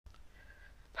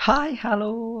Hi,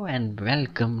 hello, and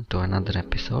welcome to another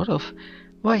episode of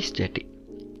Voice Jetty.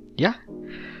 Yeah,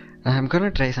 I'm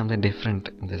gonna try something different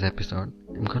in this episode.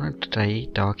 I'm gonna try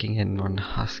talking in one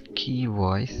husky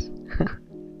voice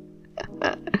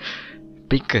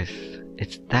because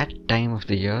it's that time of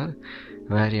the year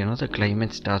where the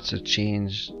climate starts to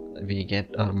change. We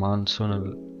get our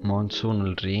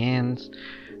monsoonal rains.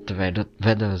 The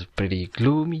weather is pretty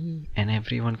gloomy, and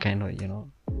everyone kind of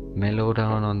mellow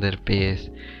down on their pace.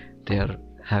 They are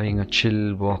having a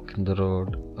chill walk in the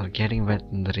road or getting wet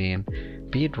in the rain.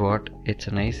 Be it what, it's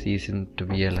a nice season to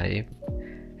be alive,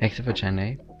 except for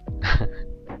Chennai.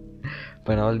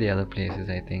 But all the other places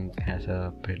I think has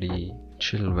a pretty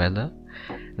chill weather.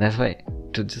 That's why,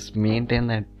 to just maintain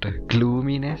that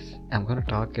gloominess, I'm gonna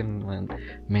talk in one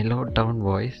mellowed down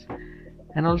voice.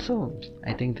 And also,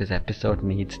 I think this episode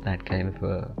needs that kind of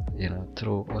a,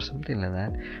 throw or something like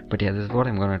that. But yeah, this is what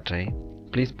I'm gonna try.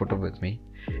 Please put up with me.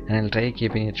 And I'll try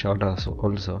keeping it short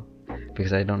also.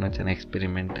 Because I don't know, it's an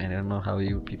experiment. I don't know how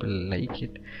you people like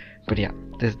it. But yeah,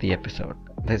 this is the episode.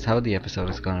 That's how the episode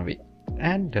is gonna be.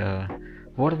 And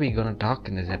what are we gonna talk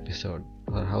in this episode?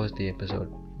 Or how is the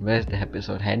episode? Where's the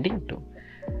episode heading to?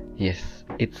 Yes,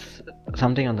 it's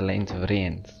something on the lines of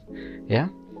rains. Yeah?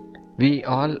 We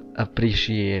all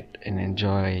appreciate and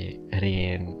enjoy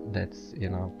rain that's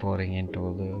pouring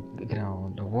into the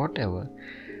ground or whatever.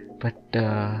 But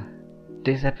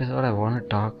this episode I want to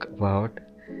talk about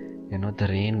the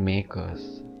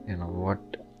rainmakers.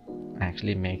 What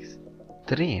actually makes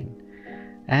the rain.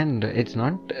 And it's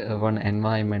not one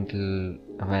environmental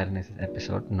awareness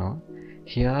episode. No,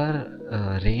 here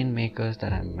rainmakers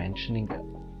that I'm going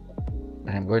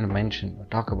to mention or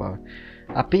talk about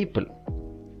are people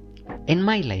in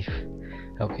my life.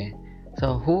 Okay,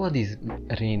 so who are these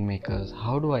rainmakers?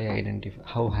 How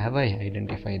have I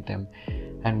identified them,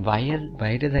 and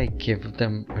why did I give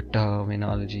them a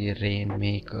terminology,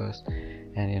 rainmakers?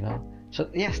 And so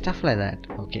yeah, stuff like that.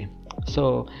 Okay,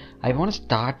 so I want to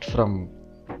start from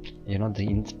the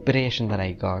inspiration that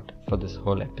I got for this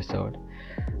whole episode.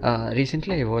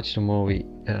 Recently I watched a movie,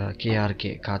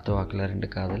 KRK Kaathu Vaakula Rendu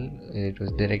Kaadhal. It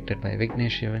was directed by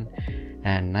Vignesh Shivan,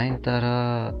 and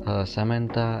Nayanthara,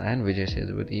 Samantha and Vijay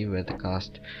Sethupathi were the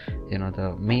cast,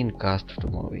 the main cast of the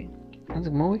movie. And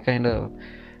the movie kind of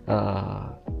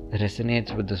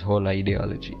resonates with this whole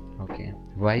ideology. Okay,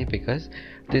 why? Because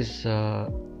this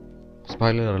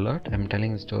spoiler alert, I'm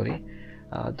telling the story.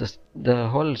 The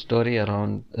whole story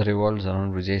revolves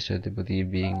around Vijay Sethupathi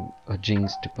being a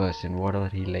jinxed person. Whatever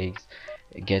he likes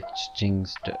gets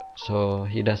jinxed, so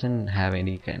he doesn't have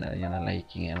any kind of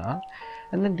liking and all.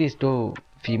 And then these two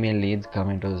female leads come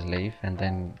into his life, and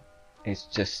then it's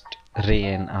just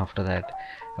rain after that.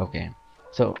 Okay,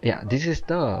 so yeah, this is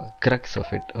the crux of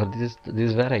it, or this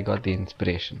is where I got the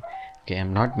inspiration. Okay,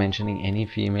 I'm not mentioning any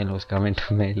female who's come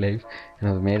into my life and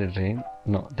has made it rain.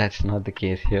 No, that's not the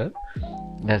case here.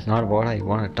 That's not what I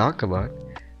want to talk about.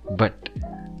 But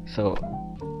so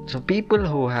people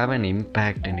who have an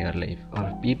impact in your life,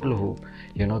 or people who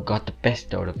got the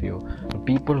best out of you, or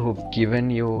people who've given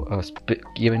you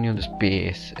the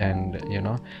space and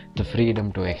the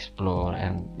freedom to explore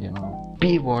and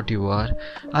be what you are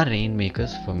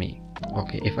rainmakers for me.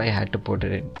 Okay, if I had to put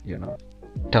it in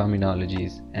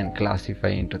terminologies and classify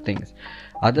into things.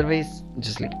 Otherwise,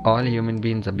 just like all human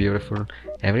beings are beautiful,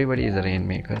 everybody is a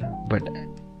rainmaker. But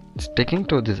sticking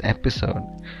to this episode,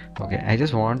 okay, I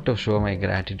just want to show my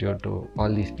gratitude to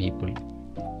all these people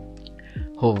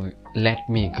who let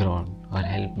me grow or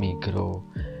help me grow,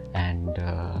 and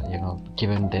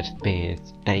given their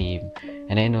space, time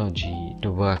and energy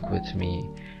to work with me,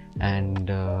 and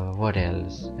what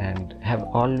else, and have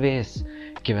always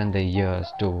given the ears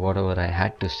to whatever I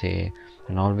had to say,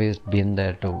 and always been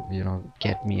there to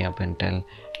get me up and tell,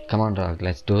 come on Rag,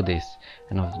 let's do this,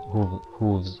 and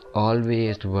who's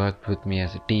always worked with me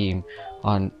as a team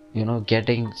on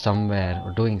getting somewhere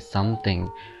or doing something.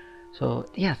 So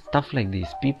yeah, stuff like these,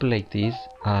 people like these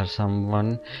are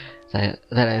someone that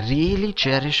I really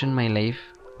cherish in my life.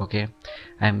 Okay,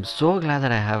 I'm so glad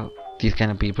that I have these kind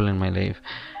of people in my life,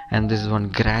 and this is one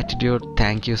gratitude,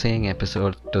 thank you saying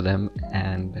episode to them.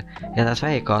 And yeah, that's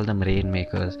why I call them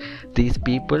rainmakers. These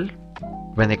people,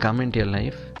 when they come into your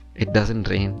life, it doesn't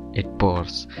rain, it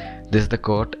pours. This is the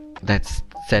quote that's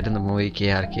said in the movie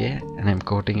KRK, and I'm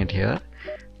quoting it here.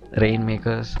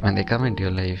 Rainmakers, when they come into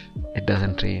your life, it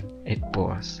doesn't rain, it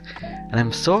pours. And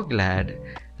I'm so glad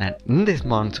that in this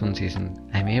monsoon season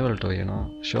I'm able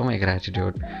to show my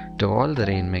gratitude to all the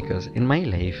rainmakers in my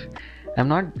life. I'm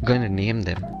not going to name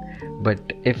them, but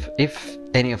if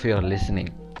any of you are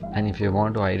listening, and if you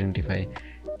want to identify,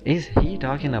 is he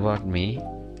talking about me?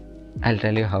 I'll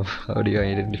tell you how do you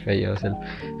identify yourself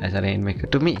as a rainmaker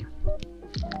to me.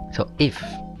 So if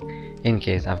in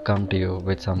case I've come to you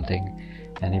with something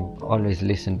and you always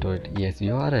listen to it, yes,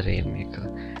 you are a rainmaker.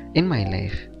 In my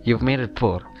life, you've made it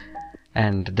pour.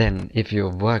 And then if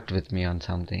you've worked with me on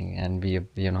something and we,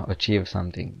 achieved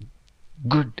something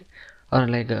good or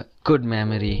like a good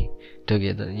memory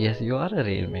together, yes, you are a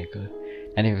rainmaker.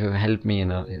 And if you help me,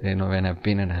 when I've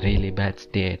been in a really bad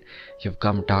state, you've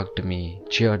come talk to me,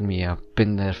 cheered me up,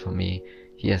 been there for me.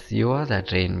 Yes, you are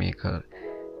that rainmaker.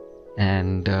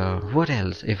 And what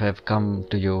else? If I've come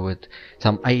to you with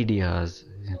some ideas,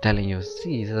 telling you,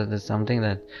 see, so there's something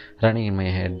that's running in my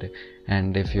head,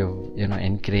 and if you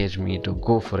encourage me to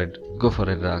go for it,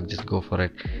 Rag, just go for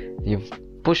it. You've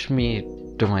pushed me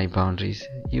to my boundaries.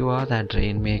 You are that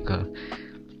rainmaker.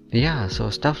 Yeah, so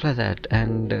stuff like that.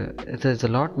 And there's a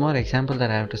lot more example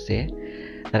that I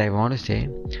want to say,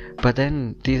 but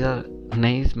then these are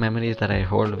nice memories that I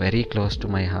hold very close to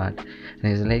my heart,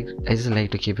 and I just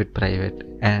like to keep it private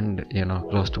and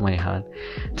close to my heart.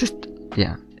 Just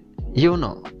yeah,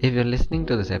 if you're listening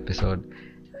to this episode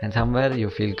and somewhere you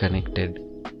feel connected,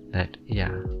 that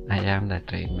yeah, I am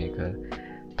that rainmaker.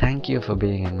 Thank you for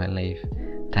being in my life.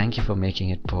 Thank you for making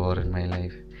it pour in my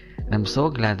life. And I'm so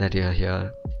glad that you're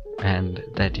here and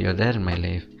that you're there in my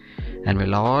life, and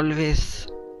will always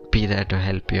be there to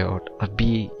help you out or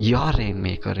be your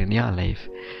rainmaker in your life.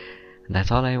 And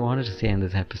that's all I wanted to say in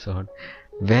this episode.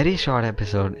 Very short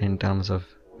episode in terms of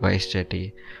Vice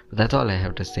Chetty, but that's all I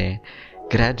have to say.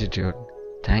 Gratitude,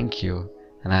 thank you,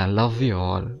 and I love you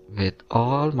all with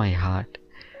all my heart.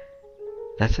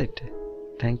 That's it.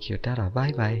 Thank you. Tara.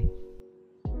 Bye bye.